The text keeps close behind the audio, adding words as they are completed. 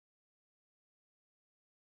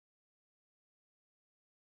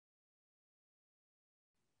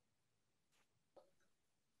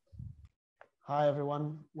Hi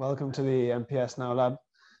everyone, welcome to the MPS Now Lab.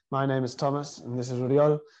 My name is Thomas and this is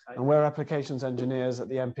Uriol, and we're applications engineers at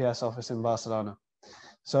the MPS office in Barcelona.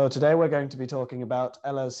 So today we're going to be talking about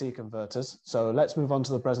LLC converters. So let's move on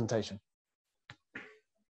to the presentation.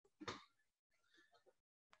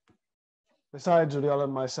 Besides Uriol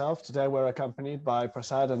and myself, today we're accompanied by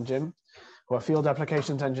Prasad and Jim, who are field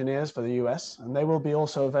applications engineers for the US, and they will be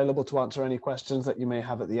also available to answer any questions that you may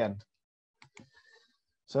have at the end.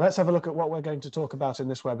 So let's have a look at what we're going to talk about in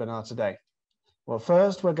this webinar today. Well,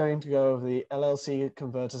 first, we're going to go over the LLC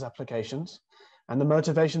converters applications and the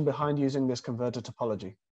motivation behind using this converter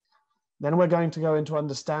topology. Then we're going to go into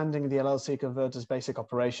understanding the LLC converter's basic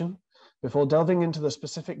operation before delving into the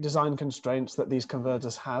specific design constraints that these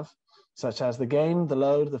converters have, such as the gain, the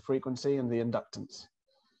load, the frequency, and the inductance.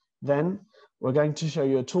 Then we're going to show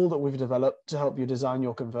you a tool that we've developed to help you design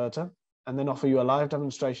your converter, and then offer you a live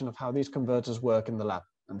demonstration of how these converters work in the lab.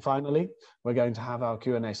 And finally, we're going to have our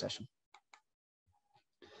Q&A session.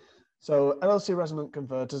 So LLC resonant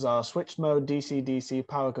converters are switched mode DC-DC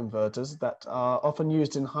power converters that are often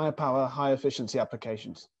used in high power, high efficiency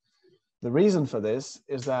applications. The reason for this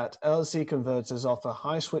is that LLC converters offer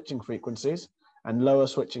high switching frequencies and lower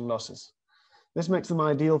switching losses. This makes them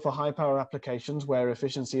ideal for high power applications where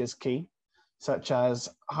efficiency is key, such as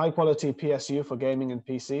high quality PSU for gaming and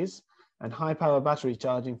PCs, and high power battery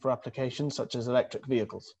charging for applications such as electric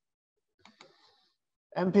vehicles.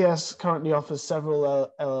 MPS currently offers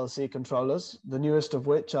several LLC controllers, the newest of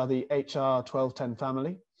which are the HR1210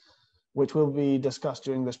 family, which will be discussed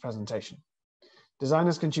during this presentation.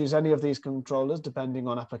 Designers can choose any of these controllers depending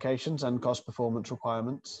on applications and cost performance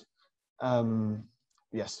requirements.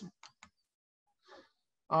 Yes.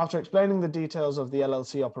 After explaining the details of the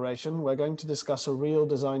LLC operation, we're going to discuss a real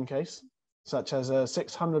design case, such as a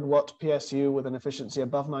 600 watt PSU with an efficiency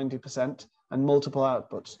above 90% and multiple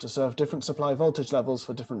outputs to serve different supply voltage levels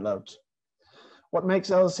for different loads. What makes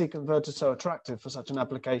LLC converters so attractive for such an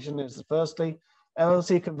application is that firstly,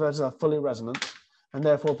 LLC converters are fully resonant and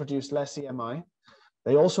therefore produce less EMI.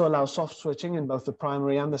 They also allow soft switching in both the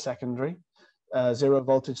primary and the secondary, zero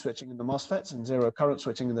voltage switching in the MOSFETs and zero current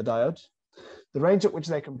switching in the diodes. The range at which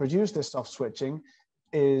they can produce this soft switching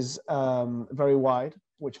is very wide,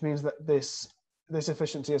 which means that this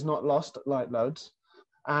efficiency is not lost at light loads.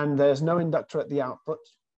 And there's no inductor at the output,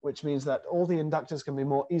 which means that all the inductors can be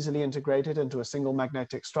more easily integrated into a single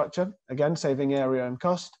magnetic structure, again, saving area and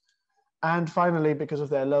cost. And finally, because of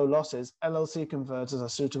their low losses, LLC converters are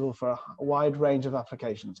suitable for a wide range of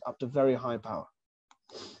applications, up to very high power.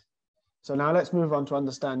 So now let's move on to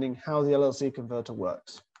understanding how the LLC converter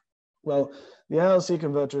works. Well, the LLC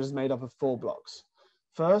converter is made up of 4 blocks.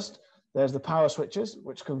 First, there's the power switches,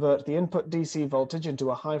 which convert the input DC voltage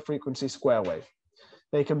into a high frequency square wave.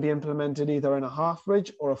 They can be implemented either in a half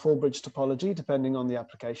bridge or a full bridge topology, depending on the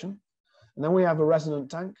application. And then we have a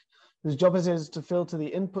resonant tank, whose job is to filter the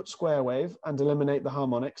input square wave and eliminate the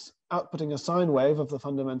harmonics, outputting a sine wave of the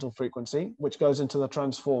fundamental frequency, which goes into the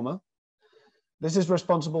transformer. This is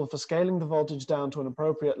responsible for scaling the voltage down to an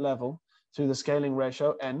appropriate level through the scaling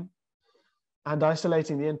ratio N, and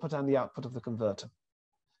isolating the input and the output of the converter.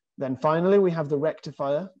 Then finally, we have the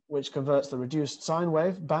rectifier, which converts the reduced sine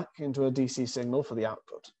wave back into a DC signal for the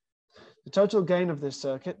output. The total gain of this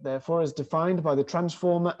circuit, therefore, is defined by the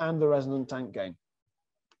transformer and the resonant tank gain.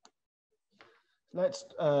 Let's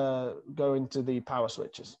go into the power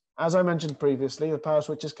switches. As I mentioned previously, the power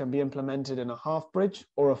switches can be implemented in a half bridge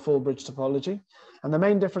or a full bridge topology. And the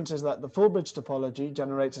main difference is that the full bridge topology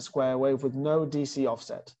generates a square wave with no DC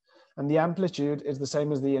offset, and the amplitude is the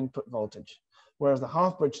same as the input voltage. Whereas the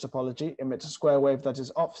half bridge topology emits a square wave that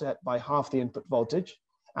is offset by half the input voltage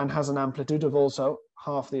and has an amplitude of also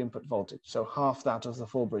half the input voltage, so half that of the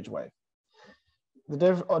full bridge wave.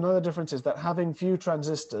 Another difference is that having few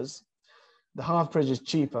transistors, the half bridge is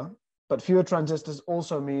cheaper, but fewer transistors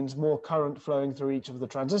also means more current flowing through each of the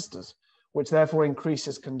transistors, which therefore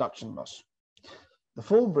increases conduction loss. The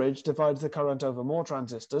full bridge divides the current over more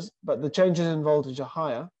transistors, but the changes in voltage are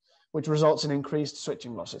higher, which results in increased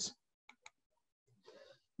switching losses.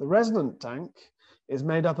 The resonant tank is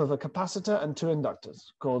made up of a capacitor and 2 inductors,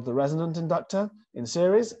 called the resonant inductor in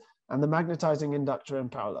series and the magnetizing inductor in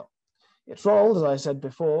parallel. Its role, as I said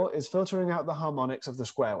before, is filtering out the harmonics of the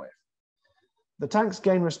square wave. The tank's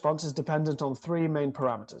gain response is dependent on 3 main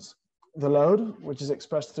parameters: the load, which is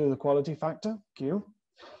expressed through the quality factor, Q,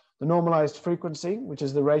 the normalized frequency, which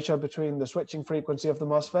is the ratio between the switching frequency of the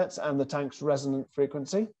MOSFETs and the tank's resonant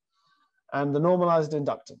frequency, and the normalized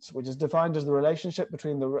inductance, which is defined as the relationship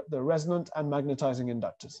between the resonant and magnetizing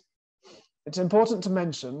inductors. It's important to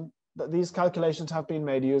mention that these calculations have been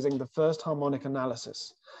made using the first harmonic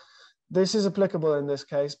analysis. This is applicable in this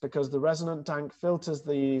case because the resonant tank filters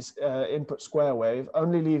the input square wave,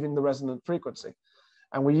 only leaving the resonant frequency.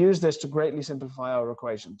 And we use this to greatly simplify our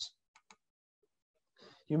equations.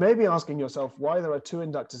 You may be asking yourself why there are two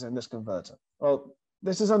inductors in this converter. Well,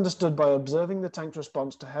 this is understood by observing the tank's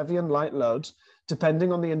response to heavy and light loads,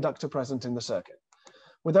 depending on the inductor present in the circuit.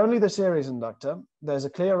 With only the series inductor, there's a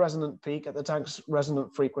clear resonant peak at the tank's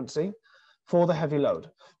resonant frequency for the heavy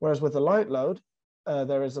load, whereas with the light load,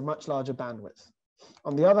 there is a much larger bandwidth.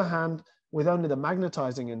 On the other hand, with only the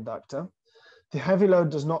magnetizing inductor, the heavy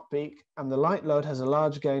load does not peak and the light load has a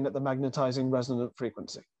large gain at the magnetizing resonant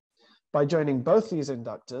frequency. By joining both these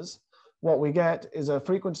inductors, what we get is a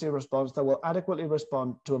frequency response that will adequately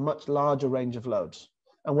respond to a much larger range of loads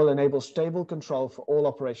and will enable stable control for all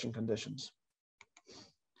operation conditions.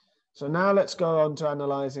 So now let's go on to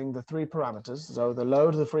analyzing the three parameters, so the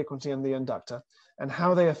load, the frequency, and the inductor, and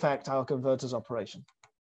how they affect our converter's operation.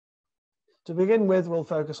 To begin with, we'll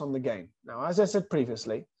focus on the gain. Now, as I said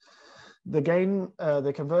previously,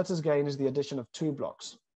 the converter's gain is the addition of two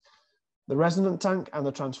blocks, the resonant tank and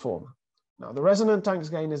the transformer. Now, the resonant tank's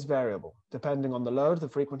gain is variable, depending on the load, the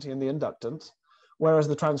frequency, and the inductance, whereas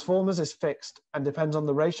the transformer's is fixed and depends on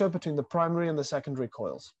the ratio between the primary and the secondary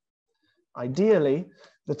coils. Ideally,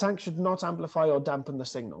 the tank should not amplify or dampen the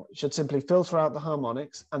signal. It should simply filter out the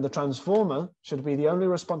harmonics, and the transformer should be the only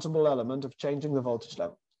responsible element of changing the voltage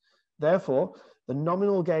level. Therefore, the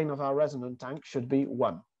nominal gain of our resonant tank should be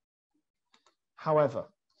 1. However,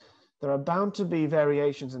 there are bound to be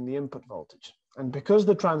variations in the input voltage. And because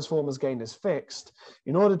the transformer's gain is fixed,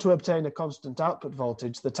 in order to obtain a constant output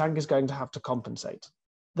voltage, the tank is going to have to compensate.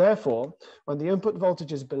 Therefore, when the input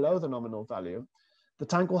voltage is below the nominal value, the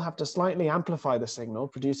tank will have to slightly amplify the signal,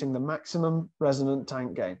 producing the maximum resonant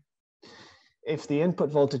tank gain. If the input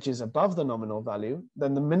voltage is above the nominal value,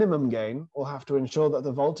 then the minimum gain will have to ensure that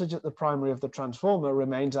the voltage at the primary of the transformer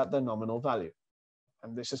remains at the nominal value.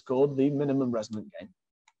 And this is called the minimum resonant gain.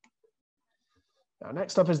 Now,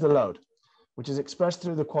 next up is the load, which is expressed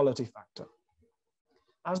through the quality factor.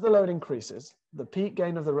 As the load increases, the peak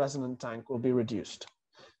gain of the resonant tank will be reduced.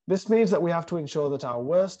 This means that we have to ensure that our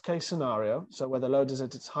worst case scenario, so where the load is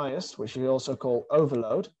at its highest, which we also call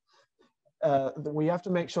overload, we have to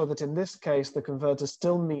make sure that in this case, the converter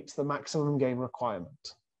still meets the maximum gain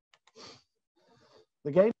requirement.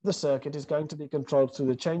 The gain of the circuit is going to be controlled through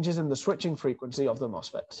the changes in the switching frequency of the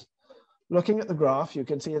MOSFETs. Looking at the graph, you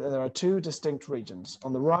can see that there are two distinct regions.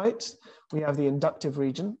 On the right, we have the inductive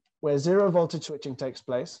region, where zero voltage switching takes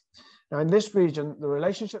place. Now, in this region, the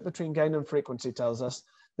relationship between gain and frequency tells us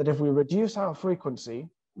that if we reduce our frequency,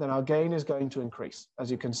 then our gain is going to increase, as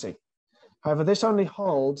you can see. However, this only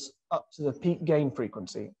holds up to the peak gain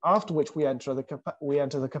frequency, after which we enter the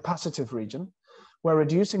capacitive region, where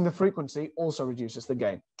reducing the frequency also reduces the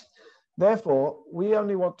gain. Therefore, we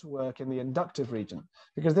only want to work in the inductive region,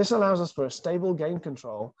 because this allows us for a stable gain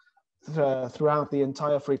control throughout the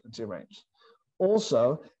entire frequency range.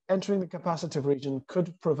 Also, entering the capacitive region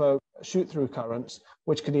could provoke shoot-through currents,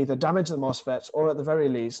 which could either damage the MOSFETs or at the very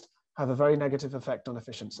least, have a very negative effect on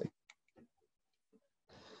efficiency.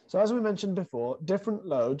 So as we mentioned before, different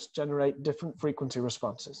loads generate different frequency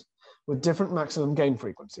responses with different maximum gain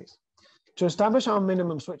frequencies. To establish our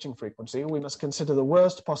minimum switching frequency, we must consider the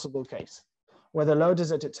worst possible case, where the load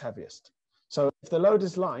is at its heaviest. So if the load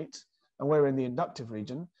is light and we're in the inductive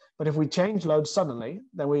region, but if we change load suddenly,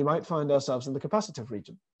 then we might find ourselves in the capacitive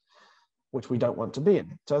region, which we don't want to be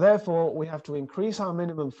in. So therefore, we have to increase our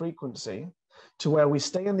minimum frequency to where we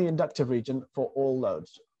stay in the inductive region for all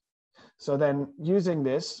loads. So then using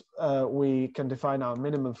this, we can define our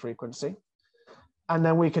minimum frequency, and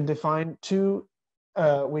then we can define two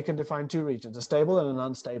regions, a stable and an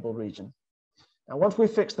unstable region. Now, once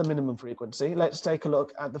we've fixed the minimum frequency, let's take a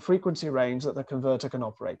look at the frequency range that the converter can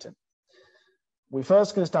operate in. We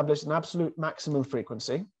first can establish an absolute maximum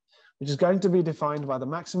frequency, which is going to be defined by the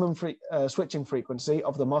maximum switching frequency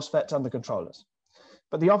of the MOSFETs and the controllers.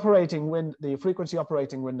 But the frequency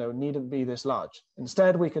operating window needn't be this large.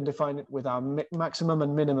 Instead, we can define it with our maximum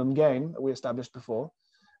and minimum gain that we established before,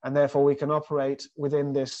 and therefore we can operate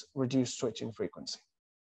within this reduced switching frequency.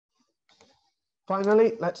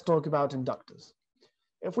 Finally, let's talk about inductors.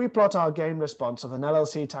 If we plot our gain response of an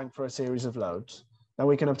LLC tank for a series of loads, then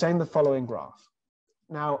we can obtain the following graph.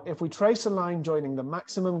 Now, if we trace a line joining the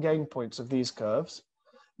maximum gain points of these curves,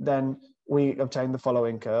 then we obtain the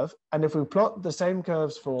following curve. And if we plot the same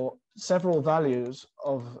curves for several values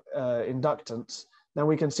of inductance, then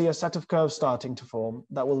we can see a set of curves starting to form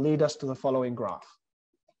that will lead us to the following graph.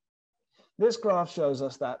 This graph shows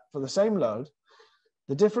us that for the same load,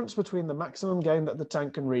 the difference between the maximum gain that the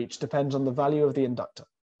tank can reach depends on the value of the inductor.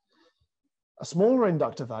 A smaller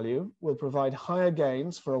inductor value will provide higher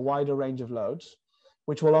gains for a wider range of loads,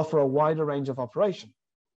 which will offer a wider range of operation.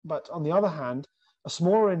 But on the other hand, a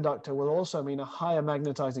smaller inductor will also mean a higher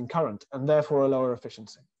magnetizing current and therefore a lower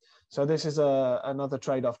efficiency. So this is another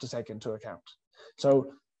trade-off to take into account.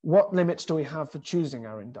 So what limits do we have for choosing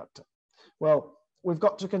our inductor? Well, we've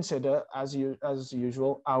got to consider, as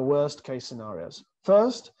usual, our worst case scenarios.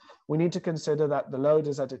 First, we need to consider that the load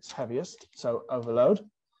is at its heaviest, so overload.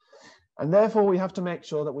 And therefore, we have to make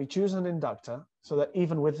sure that we choose an inductor so that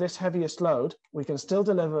even with this heaviest load, we can still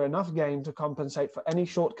deliver enough gain to compensate for any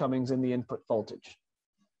shortcomings in the input voltage.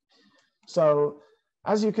 So,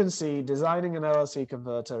 as you can see, designing an LLC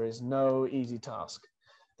converter is no easy task.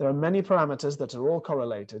 There are many parameters that are all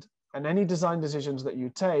correlated, and any design decisions that you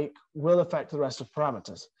take will affect the rest of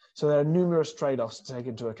parameters. So there are numerous trade-offs to take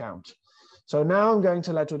into account. So now I'm going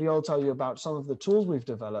to let Uriol tell you about some of the tools we've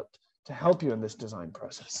developed to help you in this design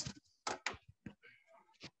process.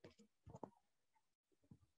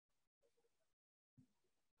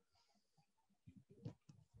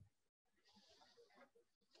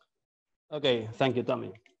 Okay, thank you,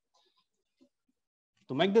 Tommy.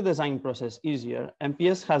 To make the design process easier,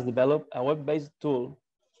 MPS has developed a web-based tool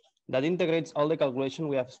that integrates all the calculation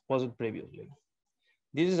we have exposed previously.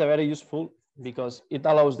 This is very useful because it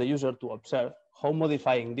allows the user to observe how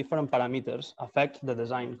modifying different parameters affect the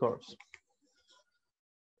design curves.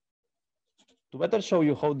 To better show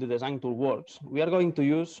you how the design tool works, we are going to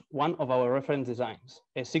use one of our reference designs,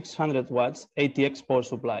 a 600 watts ATX power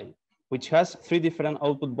supply, which has 3 different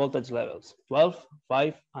output voltage levels, 12,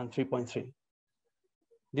 5, and 3.3.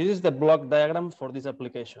 This is the block diagram for this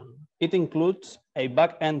application. It includes a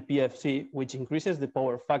back-end PFC, which increases the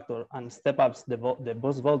power factor and step-ups the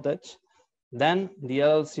bus voltage. Then the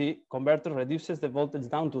LLC converter reduces the voltage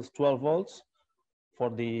down to 12 volts for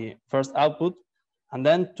the first output. And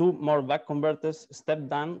then 2 more back converters step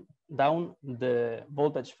down the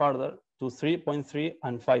voltage further to 3.3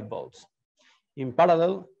 and 5 volts. In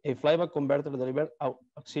parallel, a flyback converter delivers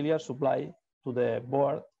auxiliary supply to the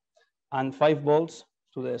board and 5 volts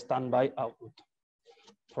to the standby output.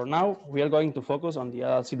 For now, we are going to focus on the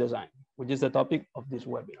LLC design, which is the topic of this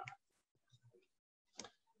webinar.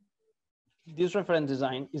 This reference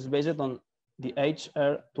design is based on the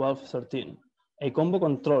HR1213, a combo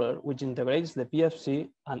controller which integrates the PFC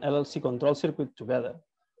and LLC control circuit together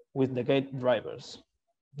with the gate drivers.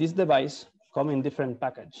 This device comes in different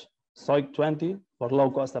packages, SOIC20 for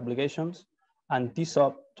low-cost applications and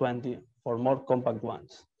TSOP20 for more compact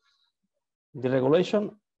ones. The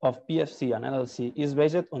regulation of PFC and LLC is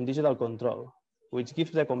based on digital control, which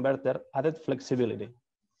gives the converter added flexibility.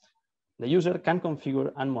 The user can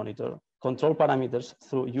configure and monitor control parameters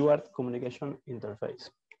through UART communication interface.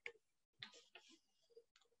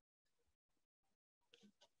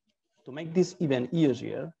 To make this even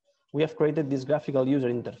easier, we have created this graphical user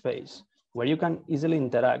interface where you can easily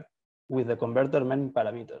interact with the converter menu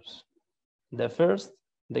parameters. The first,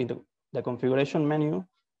 the configuration menu,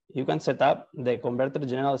 you can set up the converter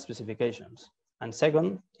general specifications. And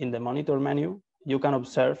second, in the monitor menu, you can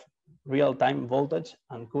observe real-time voltage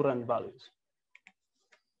and current values.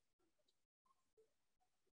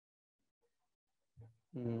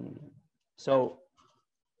 So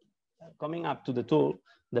coming up to the tool,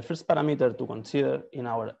 the first parameter to consider in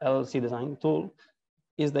our LLC design tool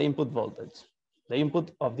is the input voltage. The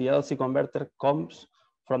input of the LLC converter comes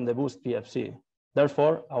from the boost PFC.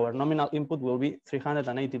 Therefore, our nominal input will be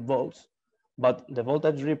 380 volts, but the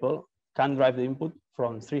voltage ripple can drive the input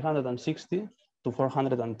from 360 to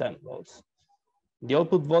 410 volts. The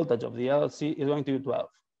output voltage of the LLC is going to be 12,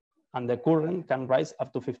 and the current can rise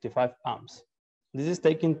up to 55 amps. This is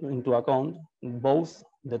taking into account both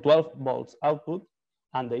the 12 volts output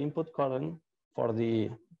and the input current for the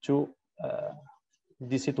 2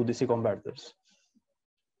 DC to DC converters.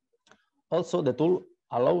 Also, the tool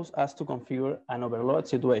allows us to configure an overload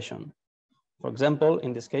situation. For example,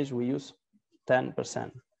 in this case, we use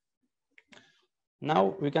 10%.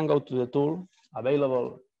 Now we can go to the tool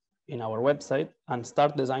available in our website and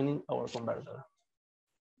start designing our converter.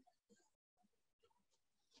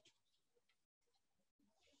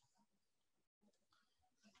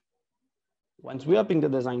 Once we open the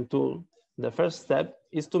design tool, the first step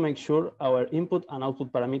is to make sure our input and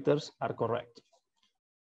output parameters are correct.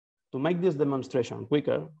 To make this demonstration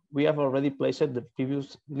quicker, we have already placed the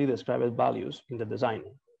previously described values in the design.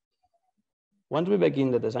 Once we begin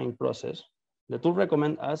the design process, the tool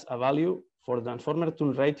recommends us a value for the transformer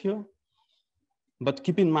tool ratio, but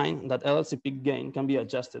keep in mind that LLC peak gain can be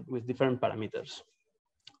adjusted with different parameters.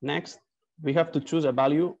 Next, we have to choose a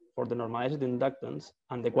value for the normalized inductance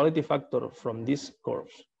and the quality factor from these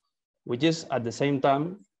curves. which is at the same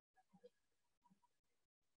time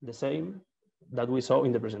the same that we saw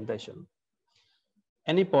in the presentation.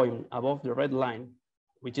 Any point above the red line,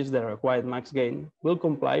 which is the required max gain, will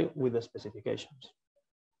comply with the specifications.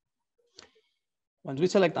 Once we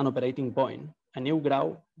select an operating point, a new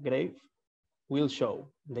graph will show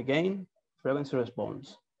the gain, frequency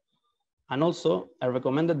response, and also a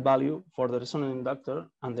recommended value for the resonant inductor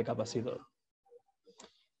and the capacitor.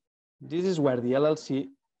 This is where the LLC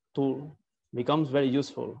tool becomes very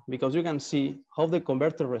useful, because you can see how the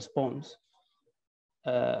converter responds,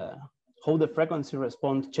 how the frequency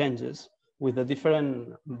response changes with the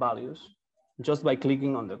different values just by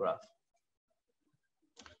clicking on the graph.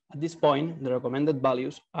 At this point, the recommended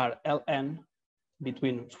values are Ln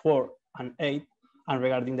between 4 and 8, and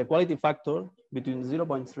regarding the quality factor between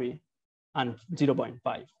 0.3 and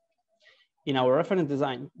 0.5. In our reference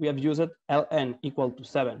design, we have used Ln equal to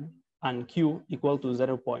 7 and Q equal to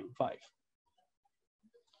 0.5.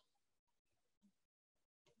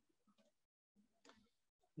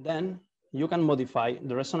 Then you can modify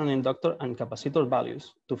the resonant inductor and capacitor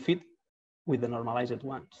values to fit with the normalized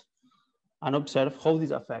ones, and observe how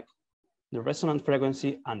these affect the resonant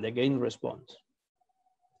frequency and the gain response.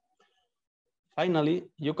 Finally,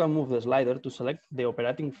 you can move the slider to select the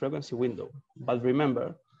operating frequency window, but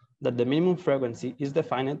remember that the minimum frequency is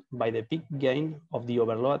defined by the peak gain of the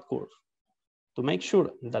overload curve to make sure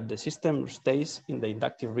that the system stays in the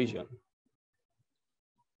inductive region.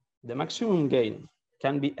 The maximum gain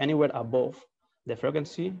can be anywhere above the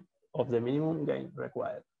frequency of the minimum gain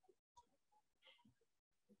required.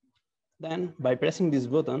 Then, by pressing this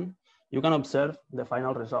button, you can observe the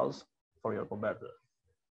final results for your converter.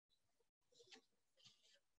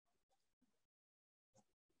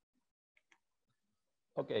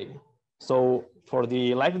 Okay, so for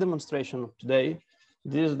the live demonstration of today,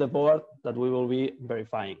 this is the board that we will be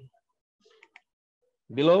verifying.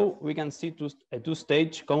 Below, we can see a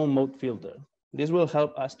two-stage common mode filter. This will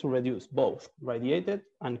help us to reduce both radiated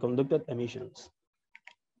and conducted emissions.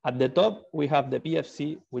 At the top, we have the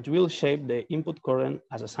PFC, which will shape the input current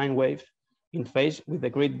as a sine wave in phase with the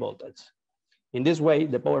grid voltage. In this way,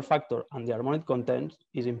 the power factor and the harmonic content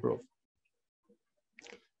is improved.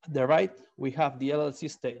 At the right, we have the LLC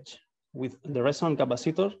stage with the resonant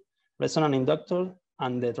capacitor, resonant inductor,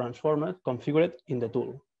 and the transformer configured in the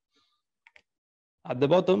tool. At the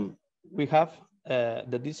bottom, we have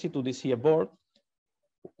the DC to DC board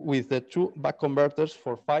with the two back converters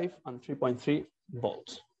for 5 and 3.3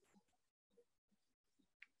 volts.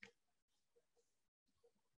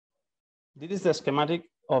 This is the schematic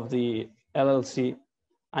of the LLC,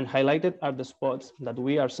 and highlighted are the spots that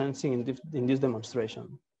we are sensing in this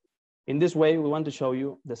demonstration. In this way, we want to show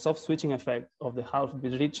you the soft switching effect of the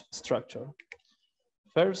half-bridge structure.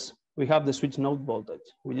 First, we have the switch node voltage,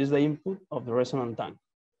 which is the input of the resonant tank.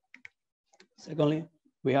 Secondly,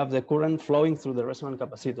 we have the current flowing through the resonant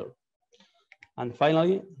capacitor. And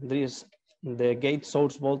finally, there is the gate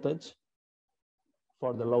source voltage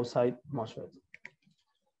for the low side MOSFET.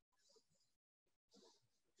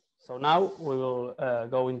 So now we will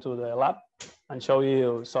go into the lab and show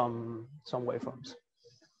you some waveforms.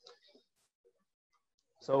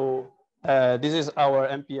 So this is our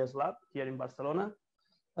MPS lab here in Barcelona.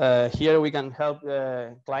 Here we can help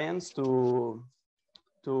clients to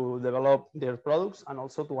develop their products and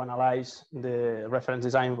also to analyze the reference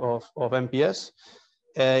design of MPS.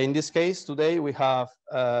 In this case, today we have,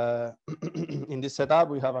 in this setup,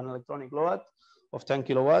 we have an electronic load of 10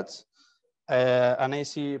 kilowatts, an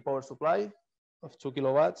AC power supply of 2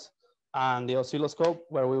 kilowatts, and the oscilloscope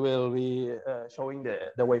where we will be showing the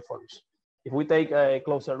waveforms. If we take a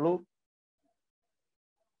closer look,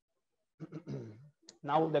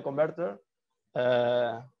 now the converter,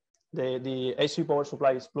 the AC power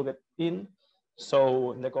supply is plugged in,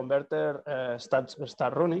 so the converter starts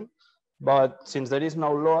running. But since there is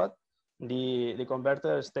no load, the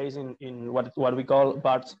converter stays in what we call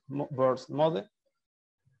burst mode,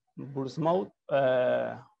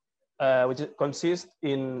 which consists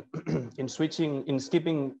in in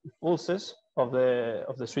skipping pulses of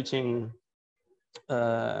the switching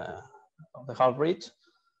of the half bridge,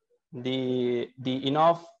 the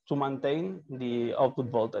enough to maintain the output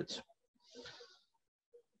voltage.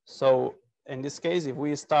 So in this case, if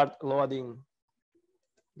we start loading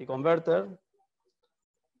the converter,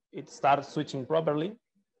 it starts switching properly.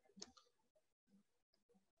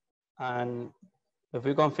 And if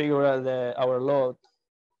we configure our load,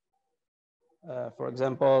 for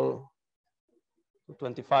example,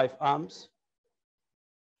 25 amps,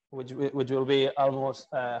 which will be almost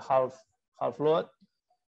half load,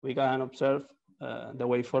 we can observe the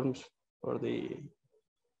waveforms for the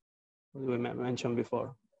we mentioned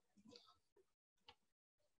before.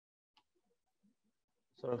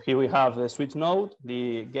 So here we have the switch node,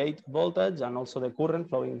 the gate voltage, and also the current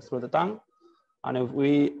flowing through the tank. And if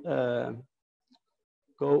we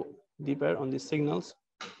go deeper on these signals,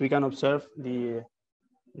 we can observe the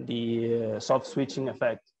soft switching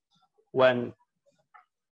effect. When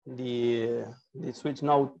the switch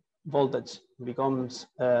node voltage becomes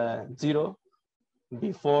 0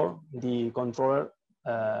 before the controller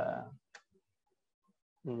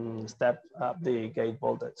step up the gate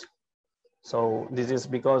voltage. So this is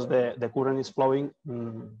because the current is flowing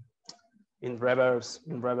in reverse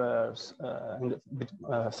through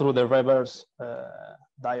the reverse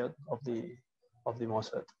diode of the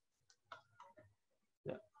MOSFET.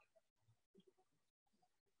 Yeah.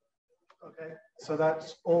 Okay, so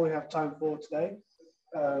that's all we have time for today.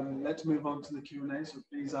 Let's move on to the Q&A. So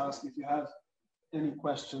please ask if you have any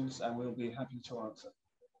questions, and we'll be happy to answer.